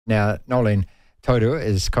Now, Noeline Taurua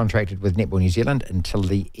is contracted with Netball New Zealand until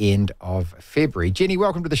the end of February. Jennie,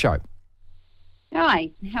 welcome to the show.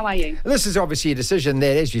 Hi, how are you? This is obviously a decision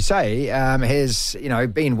that, as you say, has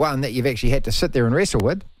been one that you've actually had to sit there and wrestle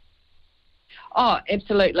with. Oh,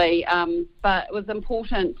 absolutely. But it was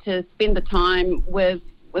important to spend the time with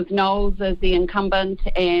Knowles as the incumbent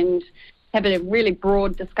and have a really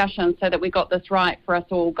broad discussion so that we got this right for us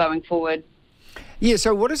all going forward. Yeah,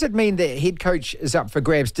 so what does it mean that head coach is up for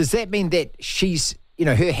grabs? Does that mean that she's,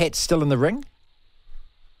 her hat's still in the ring?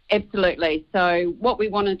 Absolutely. So what we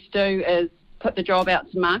wanted to do is put the job out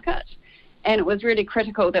to market, and it was really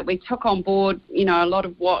critical that we took on board, a lot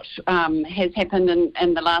of what has happened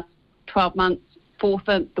in the last 12 months for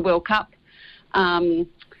the World Cup and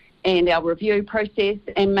our review process,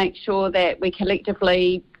 and make sure that we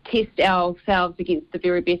collectively test ourselves against the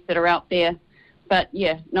very best that are out there. But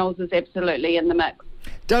yeah, Knowles is absolutely in the mix.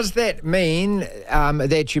 Does that mean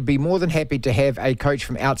that you'd be more than happy to have a coach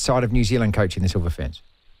from outside of New Zealand coaching the Silver Ferns?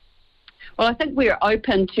 Well, I think we're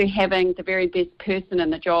open to having the very best person in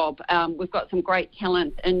the job. We've got some great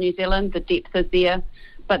talent in New Zealand, the depth is there,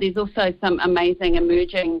 but there's also some amazing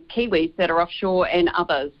emerging Kiwis that are offshore and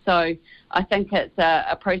others. So I think it's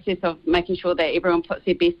a process of making sure that everyone puts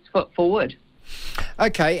their best foot forward.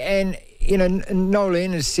 Okay, and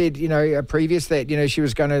Noeline has said, previous that, she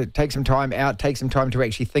was going to take some time out, take some time to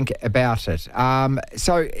actually think about it.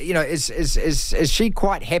 So, is she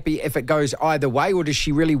quite happy if it goes either way, or does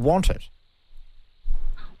she really want it?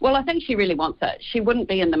 Well, I think she really wants it. She wouldn't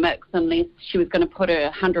be in the mix unless she was going to put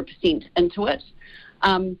her 100% into it.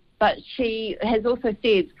 But she has also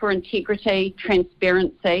said, for integrity,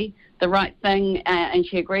 transparency, the right thing, and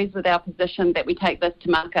she agrees with our position that we take this to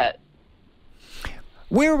market.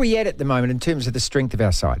 Where are we at the moment in terms of the strength of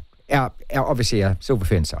our side? Obviously our Silver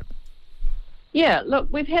Ferns side. Yeah, look,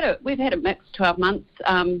 we've had a mixed 12 months.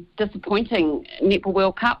 Disappointing Netball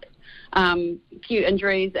World Cup, a few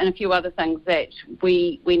injuries and a few other things that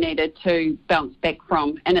we needed to bounce back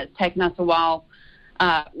from, and it's taken us a while.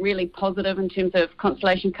 Really positive in terms of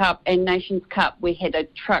Constellation Cup and Nations Cup. We had a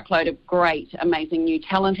truckload of great, amazing new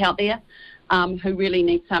talent out there who really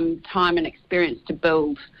need some time and experience to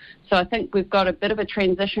build. So I think we've got a bit of a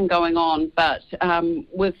transition going on, but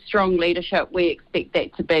with strong leadership, we expect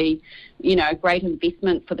that to be, a great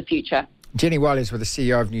investment for the future. Jennie Wyllie is with the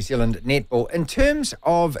CEO of New Zealand Netball. In terms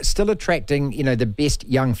of still attracting, the best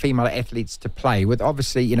young female athletes to play, with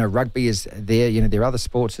obviously, rugby is there, there are other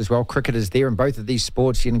sports as well. Cricket is there, and both of these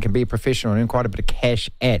sports, can be a professional and earn quite a bit of cash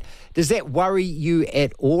at. Does that worry you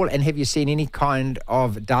at all? And have you seen any kind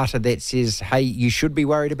of data that says, hey, you should be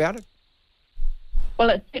worried about it? Well,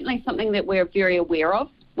 it's certainly something that we're very aware of.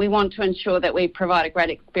 We want to ensure that we provide a great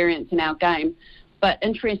experience in our game. But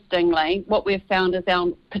interestingly, what we've found is our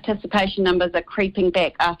participation numbers are creeping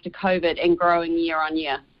back after COVID and growing year on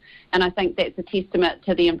year. And I think that's a testament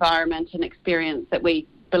to the environment and experience that we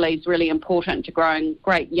believe is really important to growing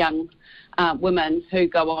great young women who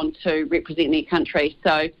go on to represent their country.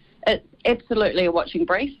 So it's absolutely a watching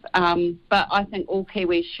brief. But I think all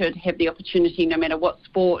Kiwis should have the opportunity, no matter what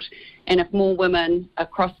sport. And if more women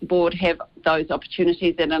across the board have those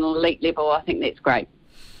opportunities at an elite level, I think that's great.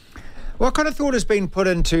 What kind of thought has been put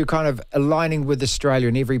into kind of aligning with Australia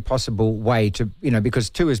in every possible way to, because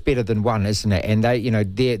two is better than one, isn't it? And they,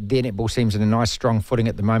 their netball seems in a nice strong footing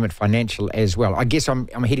at the moment, financial as well. I guess I'm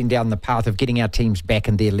heading down the path of getting our teams back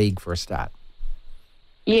in their league for a start.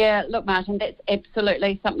 Yeah, look, Martin, that's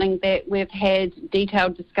absolutely something that we've had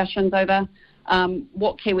detailed discussions over.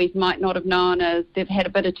 What Kiwis might not have known is they've had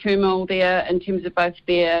a bit of turmoil there in terms of both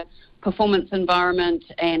their performance environment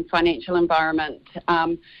and financial environment,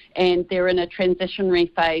 and they're in a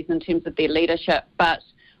transitionary phase in terms of their leadership, but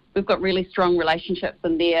we've got really strong relationships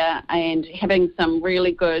in there and having some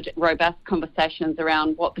really good, robust conversations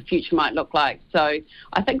around what the future might look like. So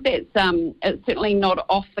I think that's it's certainly not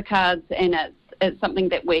off the cards, and it's something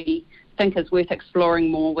that we think is worth exploring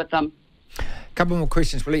more with them. A couple more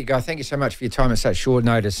questions. We'll let you go. Thank you so much for your time at such short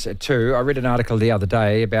notice too. I read an article the other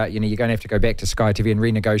day about, you're going to have to go back to Sky TV and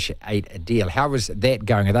renegotiate a deal. How was that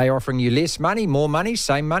going? Are they offering you less money, more money,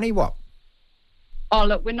 same money? What? Oh,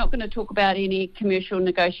 look, we're not going to talk about any commercial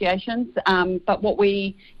negotiations, but what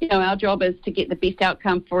our job is to get the best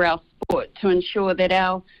outcome for our sport, to ensure that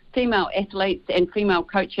our female athletes and female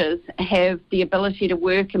coaches have the ability to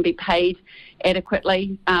work and be paid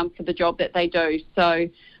adequately for the job that they do. So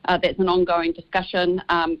that's an ongoing discussion,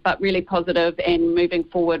 but really positive and moving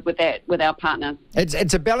forward with that with our partners.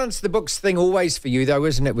 It's a balance the books thing always for you, though,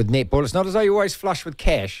 isn't it, with netball? It's not as though you're always flush with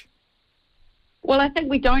cash. Well, I think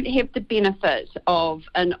we don't have the benefit of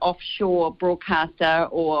an offshore broadcaster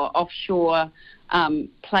or offshore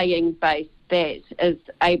playing base that is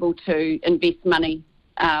able to invest money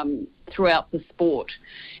throughout the sport.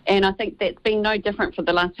 And I think that's been no different for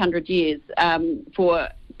the last 100 years,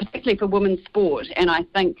 particularly for women's sport. And I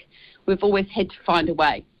think we've always had to find a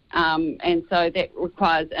way. And so that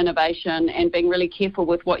requires innovation and being really careful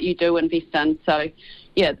with what you do invest in. So,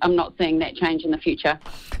 yeah, I'm not seeing that change in the future.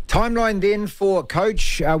 Timeline then for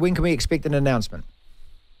Coach, when can we expect an announcement?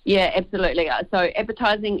 Yeah, absolutely. So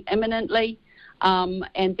advertising imminently,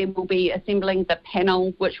 and then we'll be assembling the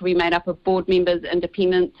panel, which will be made up of board members,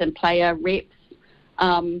 independents and player reps.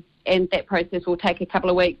 And that process will take a couple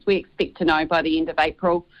of weeks. We expect to know by the end of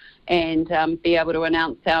April and be able to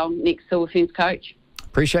announce our next Silver Ferns coach.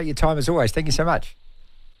 Appreciate your time as always. Thank you so much.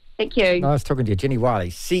 Thank you. Nice talking to you. Jennie Wyllie,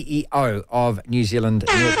 CEO of New Zealand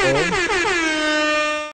Netball.